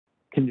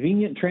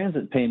convenient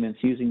transit payments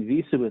using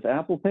Visa with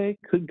Apple Pay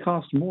could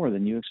cost more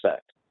than you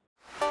expect.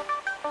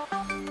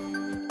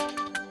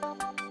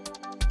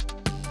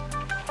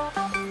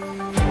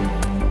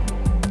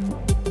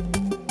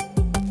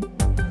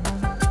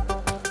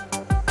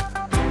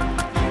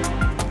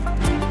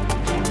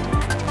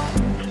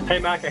 Hey,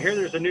 Mike, I hear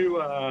there's a new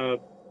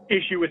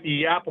issue with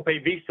the Apple Pay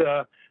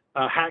Visa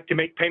hack to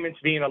make payments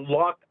via a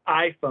locked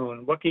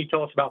iPhone. What can you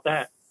tell us about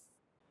that?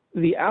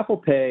 The Apple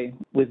Pay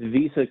with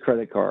Visa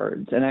credit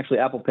cards, and actually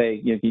Apple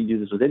Pay, you can do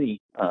this with any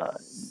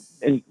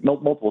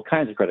multiple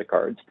kinds of credit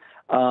cards,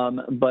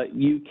 but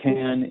you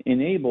can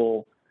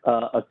enable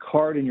a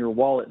card in your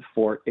wallet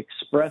for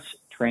express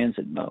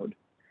transit mode.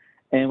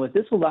 And what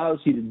this allows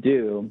you to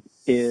do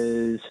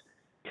is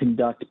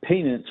conduct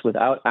payments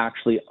without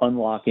actually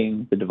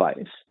unlocking the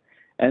device.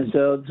 And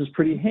so this is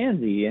pretty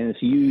handy, and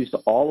it's used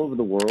all over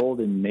the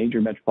world in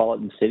major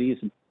metropolitan cities.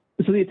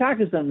 So the attack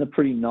is done in a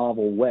pretty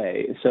novel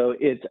way. So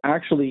it's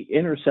actually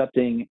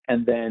intercepting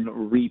and then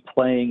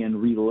replaying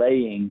and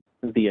relaying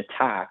the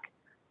attack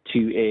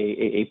to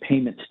a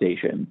payment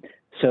station.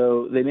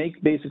 So they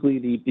make basically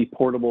the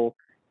portable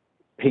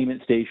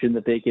payment station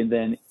that they can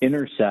then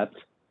intercept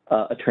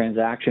a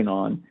transaction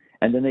on,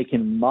 and then they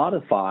can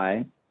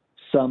modify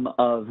some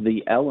of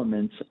the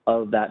elements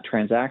of that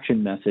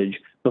transaction message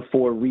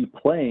before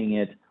replaying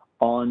it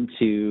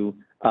onto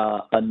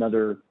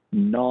another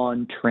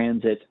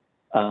non-transit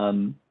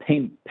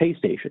pay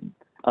station.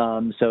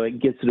 So it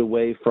gets it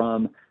away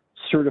from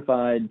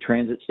certified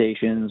transit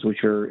stations,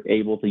 which are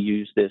able to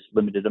use this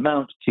limited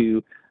amount,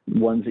 to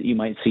ones that you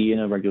might see in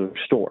a regular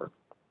store.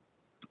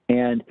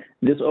 And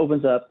this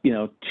opens up,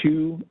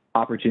 two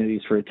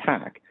opportunities for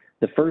attack.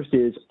 The first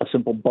is a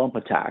simple bump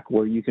attack,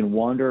 where you can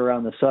wander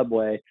around the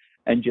subway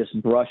and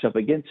just brush up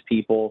against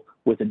people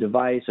with a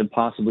device and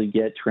possibly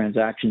get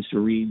transactions to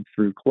read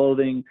through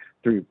clothing,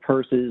 through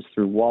purses,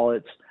 through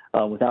wallets,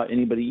 without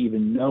anybody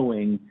even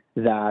knowing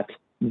that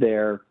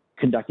they're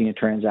conducting a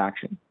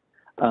transaction.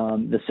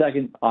 The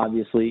second,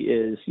 obviously,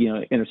 is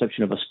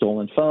interception of a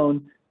stolen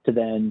phone to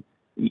then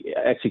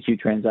execute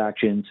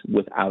transactions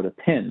without a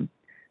PIN.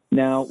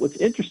 Now, what's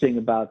interesting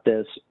about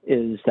this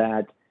is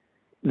that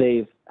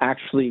they've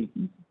actually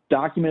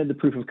documented the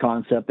proof of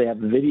concept. They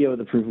have a video of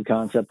the proof of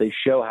concept. They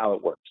show how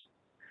it works.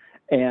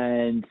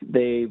 And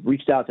they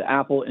reached out to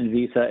Apple and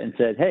Visa and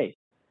said, hey,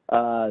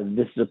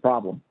 this is a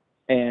problem.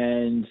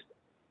 And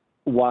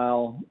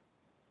while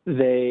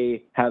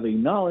they have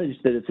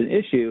acknowledged that it's an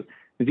issue,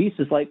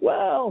 Visa's like,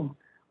 well,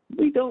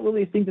 we don't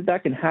really think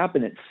that can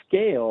happen at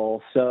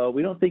scale, so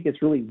we don't think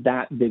it's really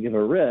that big of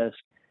a risk.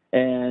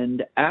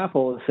 And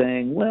Apple is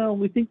saying, well,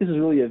 we think this is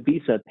really a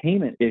Visa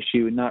payment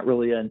issue, not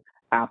really an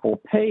Apple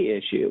Pay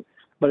issue.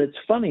 But it's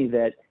funny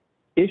that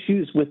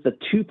issues with the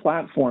two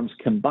platforms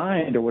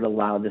combined are what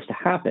allow this to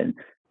happen,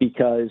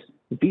 because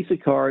Visa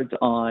cards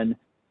on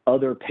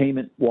other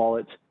payment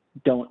wallets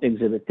don't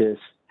exhibit this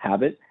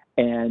habit,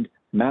 and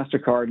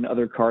MasterCard and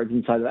other cards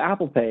inside of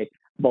Apple Pay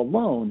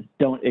alone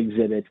don't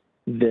exhibit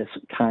this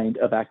kind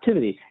of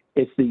activity.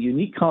 It's the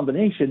unique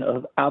combination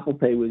of Apple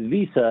Pay with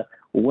Visa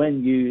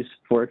when used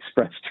for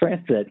express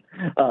transit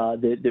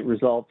that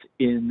results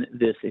in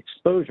this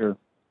exposure.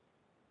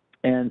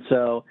 And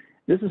so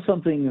this is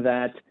something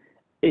that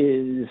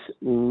is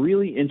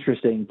really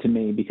interesting to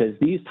me, because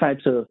these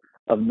types of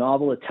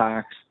novel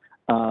attacks,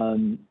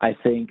 I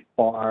think,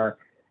 are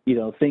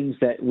things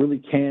that really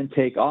can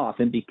take off.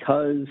 And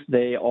because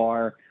they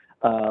are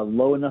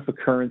low enough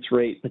occurrence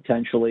rate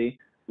potentially,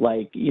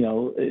 like,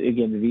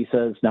 again,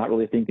 Visa is not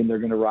really thinking they're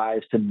going to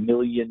rise to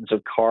millions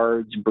of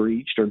cards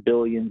breached or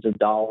billions of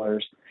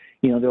dollars.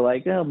 They're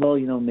like, oh,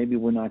 well, maybe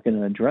we're not going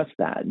to address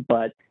that.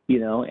 But,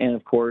 and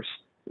of course,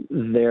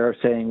 they're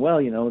saying, well,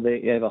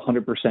 they have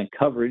 100%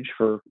 coverage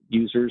for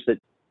users that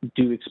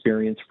do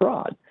experience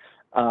fraud.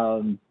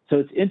 So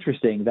it's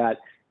interesting, that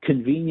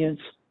convenience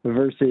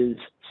versus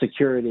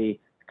security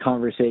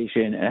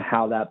conversation and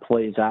how that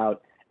plays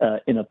out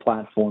in a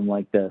platform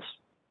like this.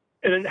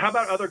 And then how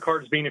about other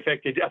cards being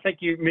affected? I think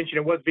you mentioned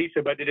it was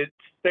Visa, but did it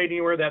state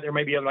anywhere that there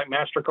may be like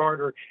MasterCard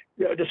or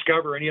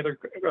Discover or any other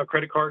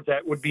credit cards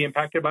that would be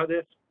impacted by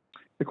this?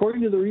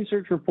 According to the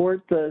research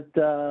report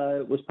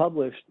that was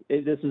published,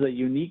 this is a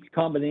unique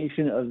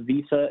combination of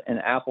Visa and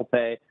Apple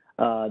Pay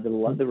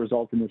that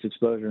result in this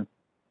exposure.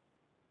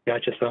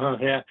 Gotcha. So,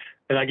 yeah.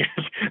 And I guess,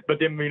 but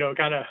then,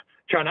 kind of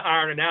trying to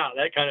iron it out,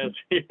 that kind of,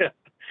 yeah.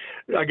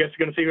 I guess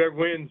going to see whoever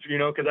wins,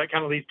 because that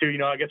kind of leads to,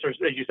 I guess there's,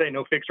 as you say,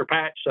 no fix or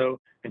patch. So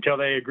until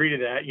they agree to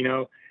that,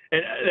 and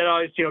that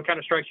always, kind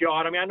of strikes you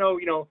odd. I mean, I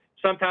know,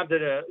 sometimes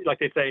like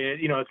they say,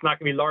 it's not going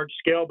to be large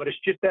scale, but it's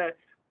just that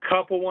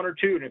couple, one or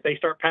two. And if they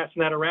start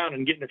passing that around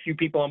and getting a few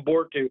people on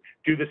board to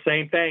do the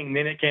same thing,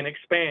 then it can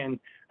expand.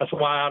 That's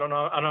why I don't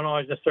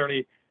always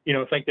necessarily,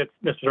 think that's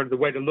necessarily the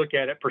way to look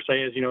at it per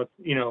se is,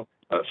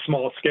 a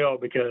small scale,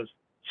 because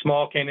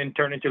small can then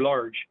turn into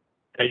large,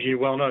 as you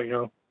well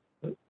know,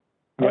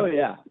 Oh,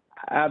 yeah,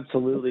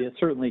 absolutely. It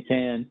certainly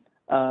can.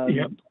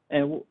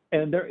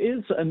 And there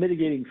is a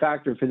mitigating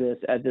factor for this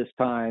at this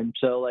time.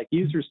 So, like,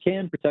 users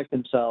can protect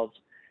themselves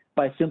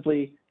by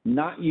simply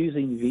not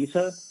using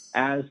Visa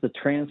as the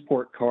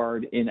transport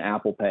card in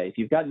Apple Pay. If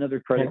you've got another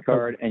credit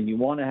card and you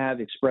want to have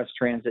Express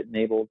Transit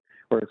enabled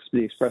or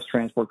the Express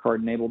Transport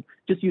card enabled,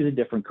 just use a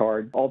different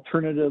card.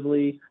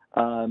 Alternatively,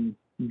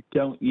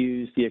 don't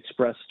use the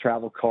Express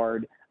Travel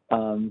Card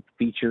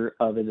feature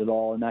of it at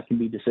all, and that can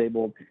be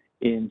disabled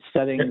in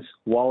Settings,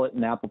 Wallet,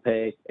 and Apple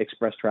Pay,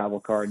 Express Travel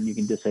Card, and you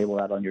can disable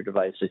that on your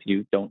device if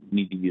you don't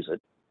need to use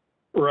it.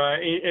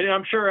 Right, and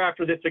I'm sure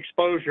after this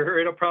exposure,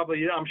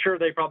 I'm sure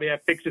they probably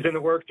have fixes in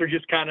the works. They're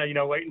just kind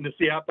of, waiting to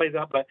see how it plays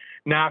out. But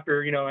now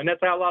after, and that's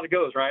how a lot of it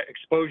goes, right?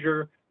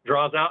 Exposure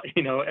draws out,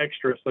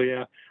 extra. So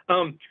yeah,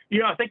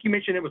 I think you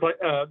mentioned it was like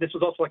this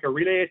was also like a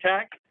relay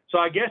attack. So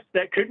I guess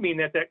that could mean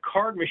that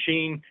card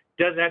machine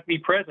doesn't have to be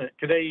present.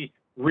 Could they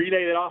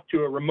relay it off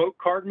to a remote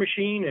card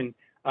machine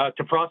and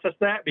to process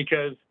that?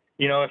 Because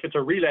if it's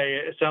a relay,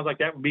 it sounds like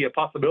that would be a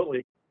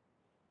possibility.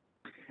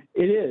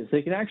 It is.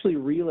 They can actually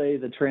relay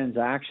the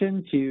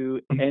transaction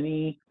to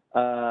any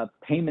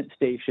payment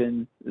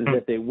station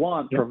that they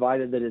want,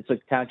 provided that it's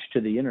attached to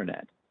the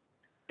internet.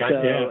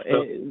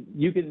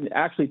 You can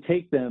actually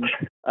take them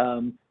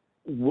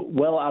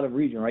well out of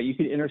region, right? You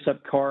could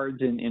intercept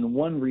cards in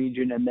one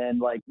region and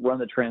then run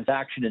the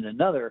transaction in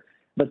another.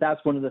 But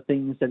that's one of the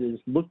things that is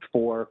looked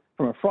for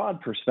from a fraud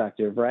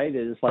perspective, right?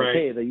 It is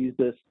hey, they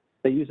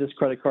use this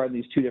credit card in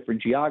these two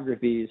different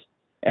geographies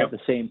at the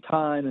same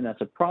time, and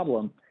that's a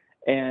problem.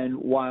 And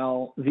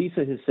while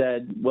Visa has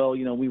said, well,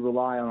 we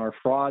rely on our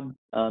fraud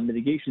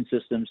mitigation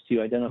systems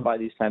to identify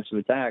these types of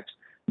attacks,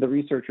 the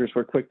researchers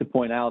were quick to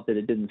point out that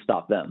it didn't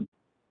stop them.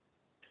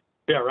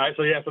 Yeah, right.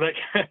 So I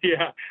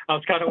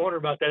was kind of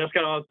wondering about that. That's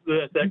kind of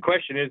that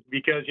question is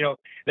because,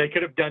 they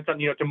could have done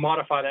something, to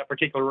modify that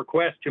particular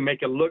request to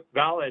make it look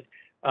valid.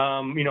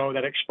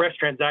 That express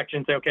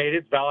transaction, say, okay, it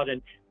is valid,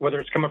 and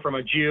whether it's coming from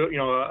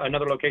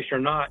another location or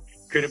not,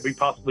 could it be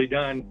possibly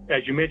done,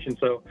 as you mentioned.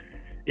 So,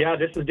 yeah,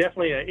 this is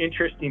definitely an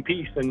interesting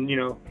piece and,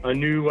 a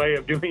new way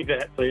of doing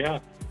that. So, yeah,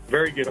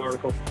 very good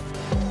article.